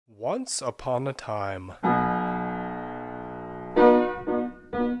Once upon a time. I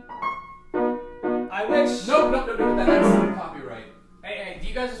wish. No, that's copyright. Hey, do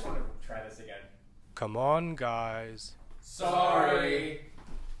you guys just want to try this again? Come on, guys. Sorry.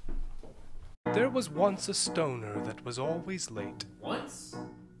 There was once a stoner that was always late. Once?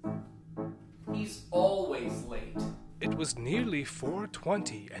 He's always late. It was nearly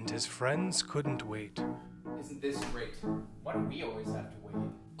 4:20 and his friends couldn't wait. Isn't this great? Why do we always have to wait?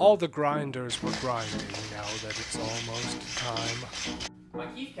 All the grinders were grinding now that it's almost time. My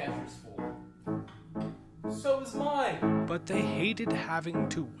heat catcher's full. So is mine. But they hated having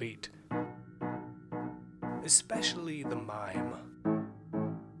to wait. Especially the mime.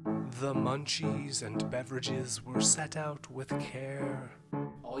 The munchies and beverages were set out with care,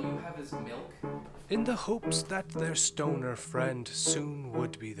 All you have is milk? in the hopes that their stoner friend soon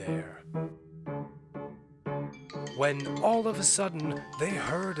would be there. When all of a sudden they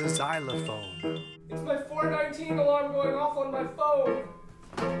heard a xylophone. It's my 419 alarm going off on my phone.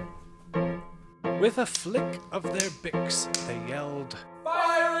 With a flick of their bics, they yelled,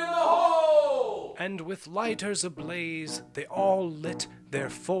 Fire in the hole! and with lighters ablaze, they all lit their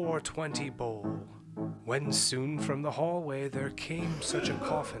 420 bowl. When soon from the hallway there came such a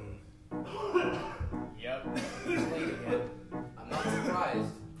coffin. Yep, he's late again. I'm not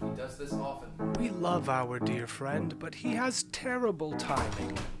surprised. He does this often. We love our dear friend, but he has terrible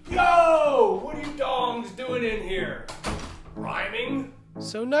timing. Yo! What are you dongs doing in here? Rhyming?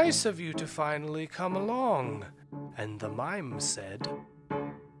 So nice of you to finally come along. And the mime said,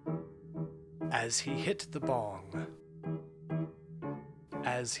 as he hit the bong.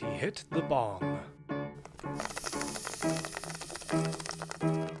 As he hit the bong.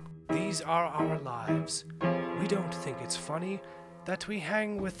 These are our lives. We don't think it's funny that we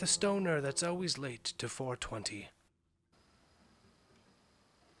hang with the stoner that's always late to 420.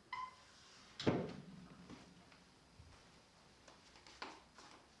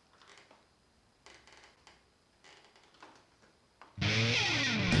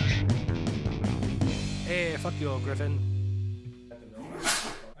 Hey, fuck you, Griffin.